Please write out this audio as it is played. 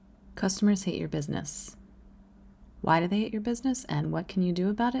Customers hate your business. Why do they hate your business and what can you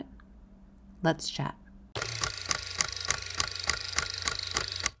do about it? Let's chat.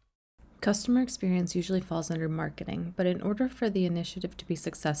 Customer experience usually falls under marketing, but in order for the initiative to be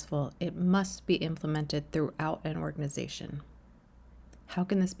successful, it must be implemented throughout an organization. How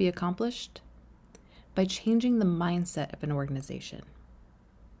can this be accomplished? By changing the mindset of an organization.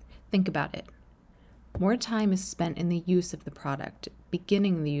 Think about it. More time is spent in the use of the product,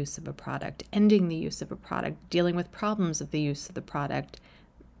 beginning the use of a product, ending the use of a product, dealing with problems of the use of the product,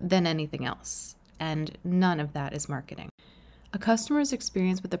 than anything else. And none of that is marketing. A customer's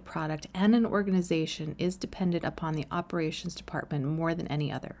experience with a product and an organization is dependent upon the operations department more than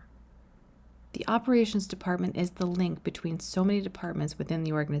any other. The operations department is the link between so many departments within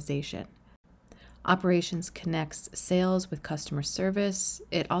the organization. Operations connects sales with customer service.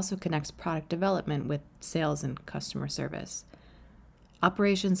 It also connects product development with sales and customer service.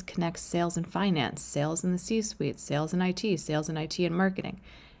 Operations connects sales and finance, sales in the C-suite, sales and IT and marketing.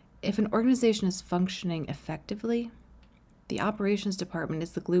 If an organization is functioning effectively, the operations department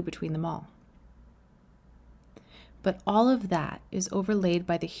is the glue between them all. But all of that is overlaid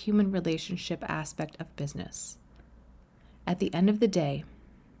by the human relationship aspect of business. At the end of the day,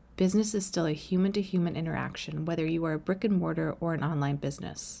 business is still a human-to-human interaction, whether you are a brick and mortar or an online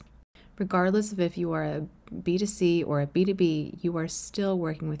business. Regardless of if you are a B2C or a B2B, you are still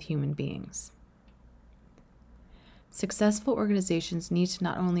working with human beings. Successful organizations need to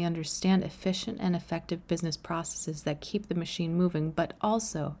not only understand efficient and effective business processes that keep the machine moving, but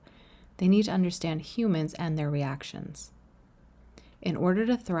also they need to understand humans and their reactions. In order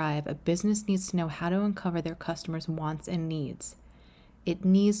to thrive, a business needs to know how to uncover their customers' wants and needs. It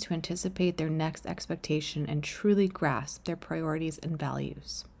needs to anticipate their next expectation and truly grasp their priorities and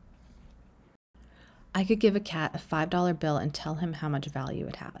values. I could give a cat a $5 bill and tell him how much value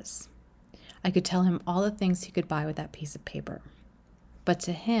it has. I could tell him all the things he could buy with that piece of paper. But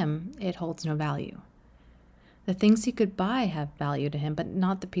to him, it holds no value. The things he could buy have value to him, but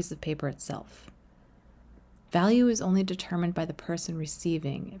not the piece of paper itself. Value is only determined by the person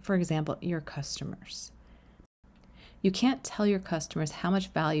receiving, for example, your customers. You can't tell your customers how much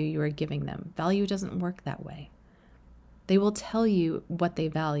value you are giving them. Value doesn't work that way. They will tell you what they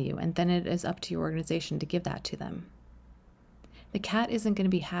value, and then it is up to your organization to give that to them. The cat isn't going to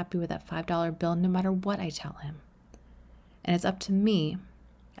be happy with that $5 bill no matter what I tell him. And it's up to me,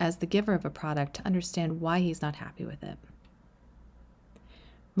 as the giver of a product, to understand why he's not happy with it.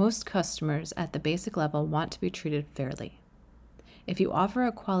 Most customers at the basic level want to be treated fairly. If you offer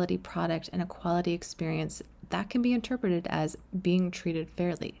a quality product and a quality experience, that can be interpreted as being treated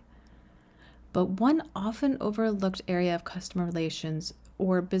fairly. But one often overlooked area of customer relations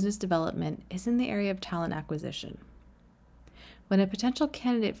or business development is in the area of talent acquisition. When a potential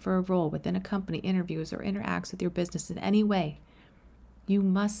candidate for a role within a company interviews or interacts with your business in any way, you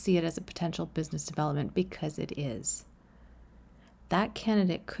must see it as a potential business development because it is. That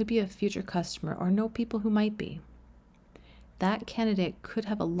candidate could be a future customer or know people who might be. That candidate could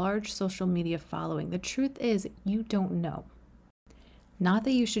have a large social media following. The truth is, you don't know. Not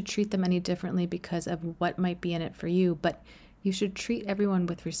that you should treat them any differently because of what might be in it for you, but you should treat everyone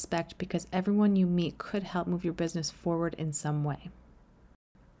with respect because everyone you meet could help move your business forward in some way.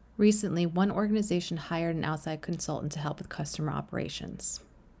 Recently, one organization hired an outside consultant to help with customer operations.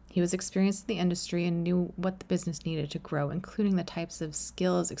 He was experienced in the industry and knew what the business needed to grow, including the types of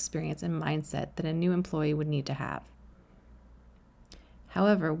skills, experience, and mindset that a new employee would need to have.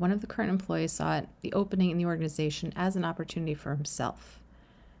 However, one of the current employees saw the opening in the organization as an opportunity for himself.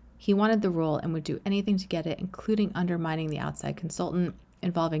 He wanted the role and would do anything to get it, including undermining the outside consultant,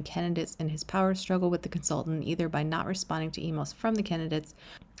 involving candidates in his power struggle with the consultant, either by not responding to emails from the candidates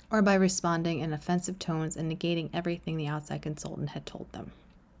or by responding in offensive tones and negating everything the outside consultant had told them.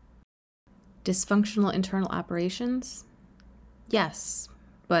 Dysfunctional internal operations? Yes,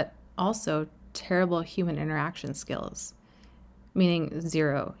 but also terrible human interaction skills, meaning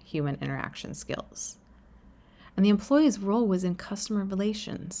zero human interaction skills. And the employee's role was in customer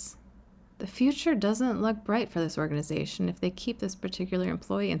relations. The future doesn't look bright for this organization if they keep this particular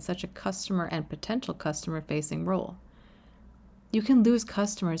employee in such a customer and potential customer-facing role. You can lose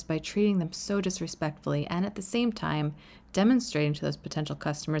customers by treating them so disrespectfully and at the same time demonstrating to those potential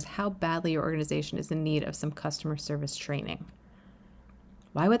customers how badly your organization is in need of some customer service training.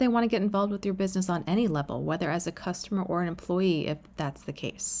 Why would they want to get involved with your business on any level, whether as a customer or an employee, if that's the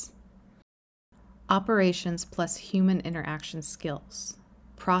case? Operations plus human interaction skills,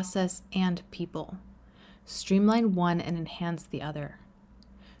 process and people. Streamline one and enhance the other.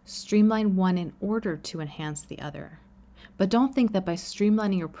 Streamline one in order to enhance the other. But don't think that by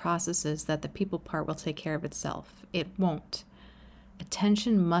streamlining your processes that the people part will take care of itself. It won't.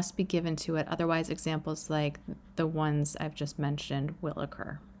 Attention must be given to it, otherwise examples like the ones I've just mentioned will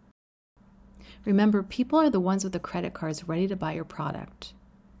occur. Remember, people are the ones with the credit cards ready to buy your product,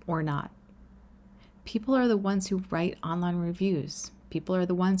 or not. People are the ones who write online reviews. People are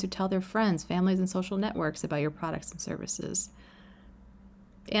the ones who tell their friends, families, and social networks about your products and services,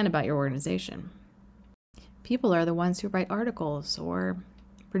 and about your organization. People are the ones who write articles or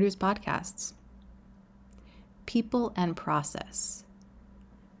produce podcasts. People and process.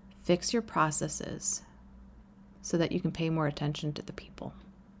 Fix your processes so that you can pay more attention to the people.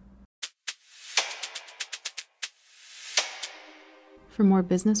 For more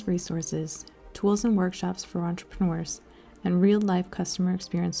business resources, tools and workshops for entrepreneurs, and real-life customer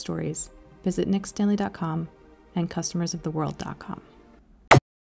experience stories, visit nickstanley.com and customersoftheworld.com.